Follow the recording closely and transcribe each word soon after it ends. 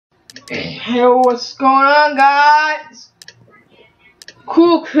Hey, what's going on, guys?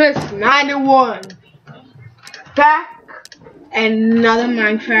 Cool Chris 91 back and another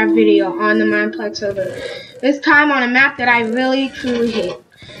Minecraft video on the Mineplex server. This time on a map that I really truly hate.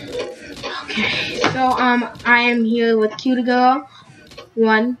 Okay, so I am here with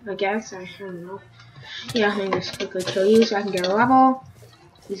TheBlueElectric, I guess. I don't know. Yeah, let me just quickly kill you so I can get a level.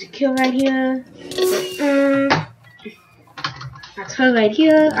 There's a kill right here. That's her right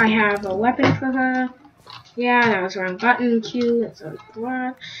here. I have a weapon for her. Yeah, that was the wrong button. Q. That's a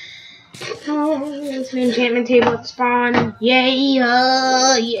block. Oh, there's an enchantment table at spawn. Yay!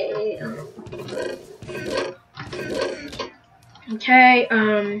 Yeah. Okay.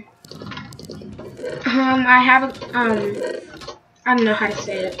 I have a I don't know how to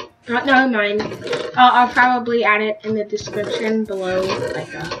say it. Never mind. I'll probably add it in the description below, like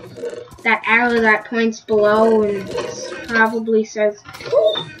that arrow that points below and probably says,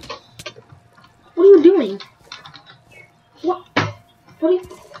 "What are you doing? What? What are you?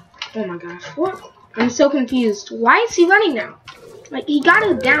 Oh my gosh! What? I'm so confused. Why is he running now? Like he got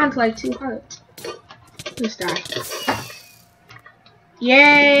it down to like 2 hearts. Let's die.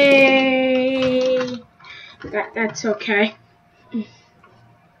 Yay! That's okay.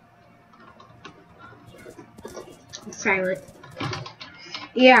 Silent.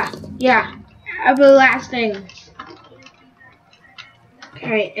 Yeah, everlasting.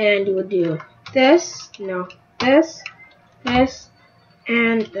 Okay, and we'll do this, no, this,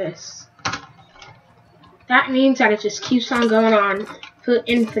 and this. That means that it just keeps on going on for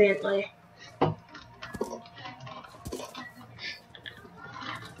infinitely.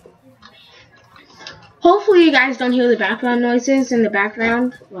 Hopefully you guys don't hear the background noises in the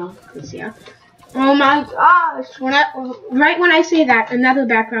background. Well, because yeah. Oh my gosh! Right when I say that, another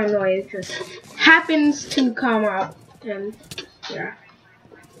background noise just happens to come up, and yeah.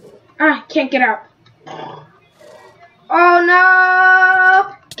 Can't get out. Oh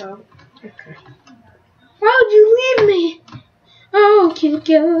no! Oh, okay. Why would you leave me? Oh, cute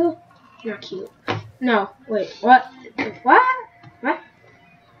girl. Not cute. No, wait. What? What? What?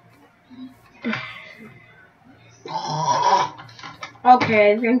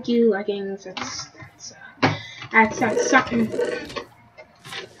 Okay, thank you, leggings. That's something.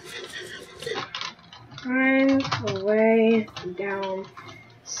 Find a way down,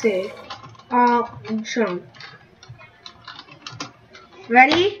 sit, up, and jump.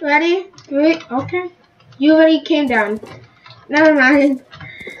 Ready? Ready? Wait. Okay. You already came down. Never mind.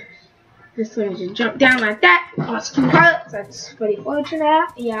 This one just jump down like that. Lost 2 hearts. That's pretty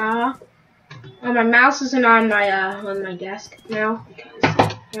fortunate. Yeah. Oh, my mouse isn't on my desk now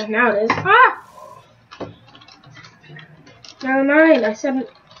because now it is. Never mind. I said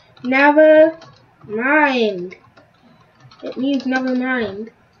never mind. It means never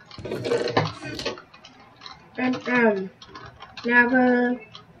mind. And never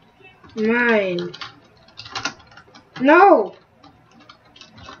mind. No.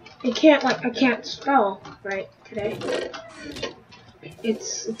 I can't spell right today.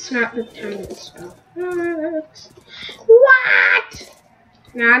 It's not the time to spell. What?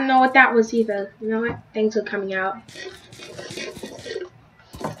 Now I don't know what that was either. You know what? Things are coming out.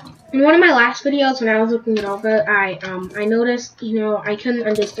 In one of my last videos, when I was looking it over, I noticed, I couldn't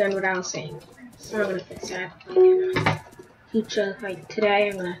understand what I was saying. So I'm gonna fix that. Future, like today,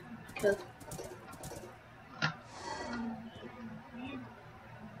 I'm gonna kill.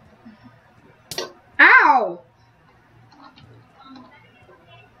 Ow!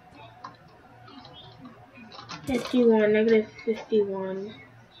 -51, -51.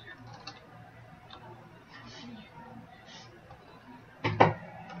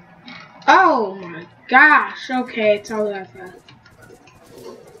 Oh my gosh, okay, it's all like that.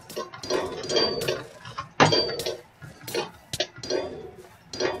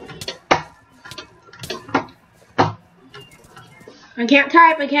 I can't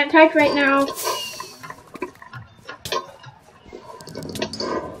type right now.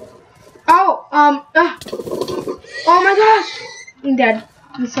 Oh my gosh! I'm dead.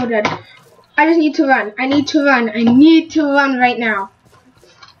 I'm so dead. I just need to run. I need to run right now.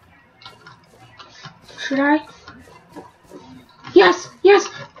 Should I? Yes! Yes!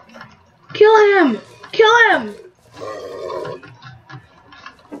 Kill him! Kill him!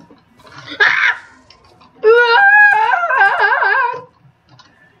 Ah!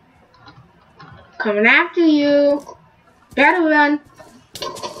 Coming after you. Better run.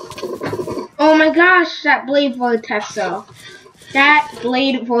 Oh my gosh, that blade vortex though. That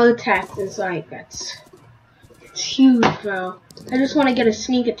blade vortex is like, it's huge, bro. I just want to get a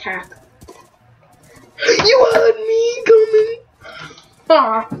sneak attack. You heard me coming.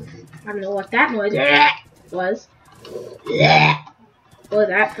 Ah. I don't know what that noise was. What was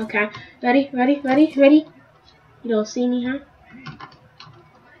that? Okay. Ready? You don't see me, huh?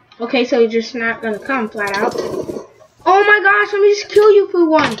 Okay, so you're just not gonna come flat out. Oh my gosh, let me just kill you for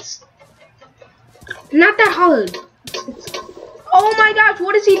once. Not that hard. Oh my gosh,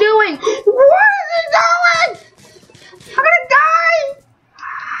 what is he doing? What is he doing? I'm gonna die!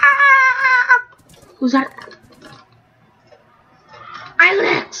 Ah! Who's that? Island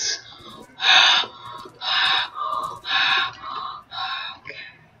X!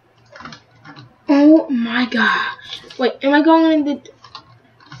 Oh my gosh. Wait, am I going in the...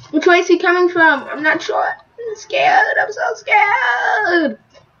 Which way is he coming from? I'm not sure. I'm scared. I'm so scared.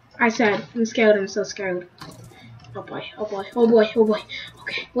 I said, I'm scared. I'm so scared. Oh boy.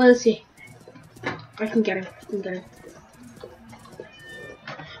 Okay, where is he? I can get him.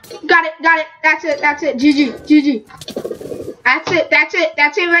 Got it. That's it. GG.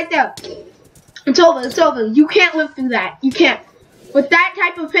 That's it right there. It's over. You can't live through that. You can't. With that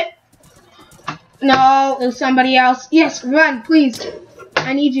type of hit. No, there's somebody else. Yes, run, please.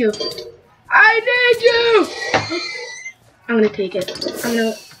 I need you. I'm gonna take it.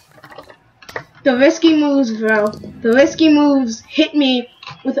 The risky moves, bro. The risky moves hit me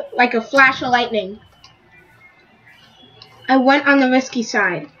with like a flash of lightning. I went on the risky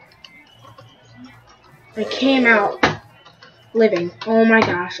side. I came out living. Oh my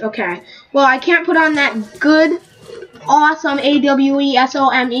gosh. Okay. Well, I can't put on that good, awesome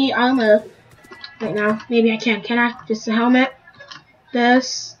AWESOME armor right now. Maybe I can. Can I? Just a helmet.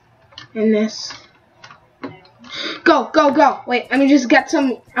 This and this. Go. Wait, let me just get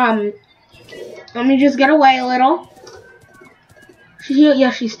some, let me just get away a little.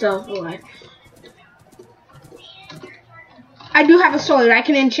 She's still alive. I do have a sword. I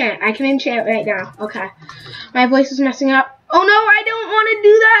can enchant right now. Okay. My voice is messing up. Oh no, I don't want to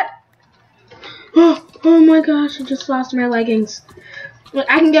do that. Oh my gosh, I just lost my leggings. Look,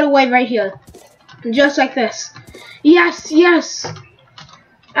 I can get away right here. Just like this. Yes.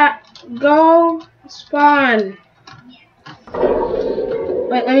 Go spawn.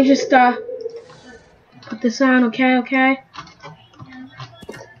 Wait, let me just put this on. Okay.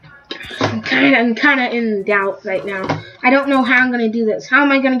 I'm kind of in doubt right now. I don't know how I'm gonna do this. How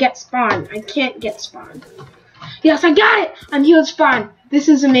am I gonna get spawn? I can't get spawn. Yes, I got it. I'm here to spawn. This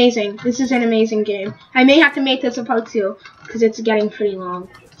is amazing. This is an amazing game. I may have to make this a part 2 because it's getting pretty long.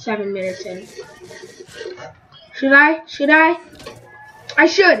 7 minutes in. Should I? I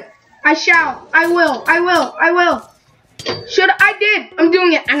should. I shall. I will. Should I did. I'm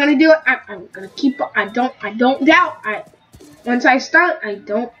doing it. I'm gonna do it. I'm gonna keep. I don't doubt. Once I start, I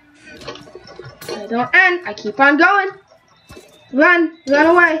don't end. I keep on going. Run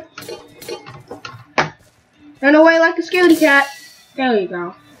away. Run away like a scaredy cat. There you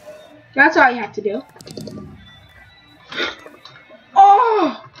go. That's all you have to do.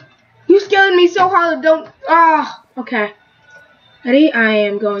 Oh! You scared me so hard. Don't. Oh. Okay. Ready? I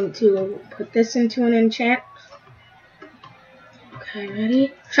am going to put this into an enchant. Okay,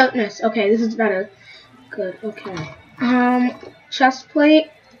 ready? Sharpness. Okay, this is better. Good. Okay. Chest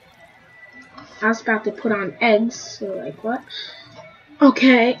plate. I was about to put on eggs. So like what?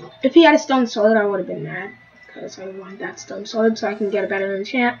 Okay. If he had a stone sword, I would have been mad because I want that stone sword so I can get a better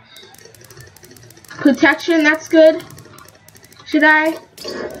enchant. Protection. That's good. Should I?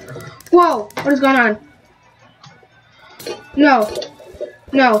 Whoa! What is going on? No.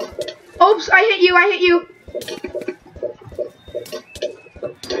 Oops! I hit you.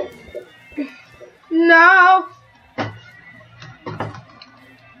 No.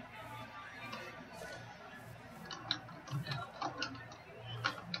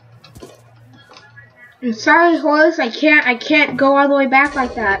 I'm sorry, horse. I can't go all the way back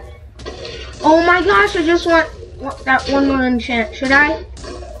like that. Oh my gosh! I just want that one more enchant. Should I?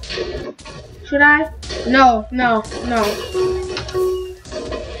 No.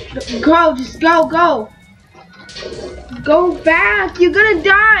 Go, just go. Go back. You're gonna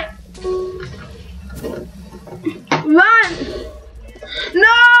die. Run.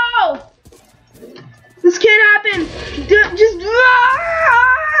 No. This can't happen. Just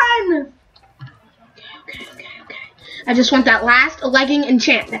run. Okay. I just want that last legging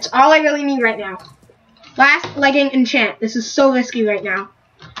enchant. That's all I really need right now. Last legging enchant. This is so risky right now.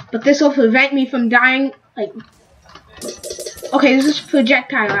 But this will prevent me from dying, like... Okay, this is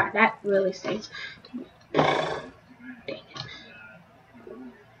projectile. That really stinks. Dang it.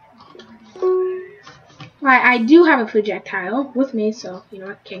 Right, I do have a projectile with me, so, you know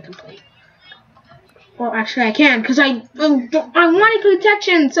what, can't complain. Well, actually I can, because I wanted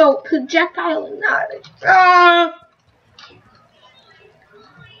protection, so projectile and not...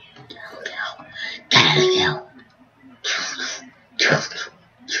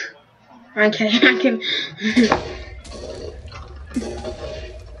 Okay.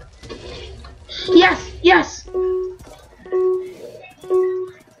 Yes.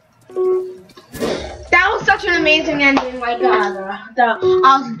 That was such an amazing ending. Like I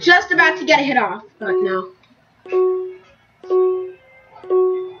was just about to get a hit off, but no.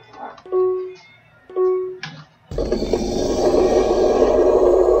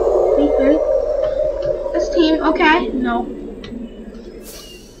 This team, okay? No.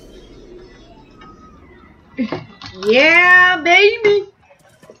 Yeah, baby.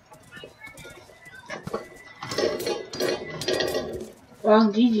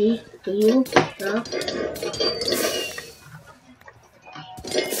 Well, GG to you. Yeah.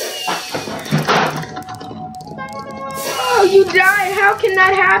 Oh, you died. How can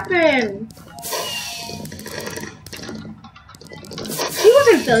that happen? He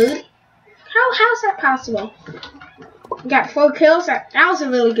wasn't third. How's that possible? Got 4 kills. That was a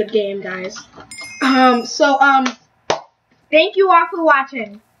really good game, guys. Thank you all for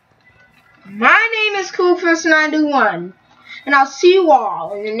watching. My name is CoolFirst91, and I'll see you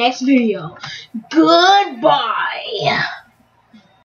all in the next video. Goodbye.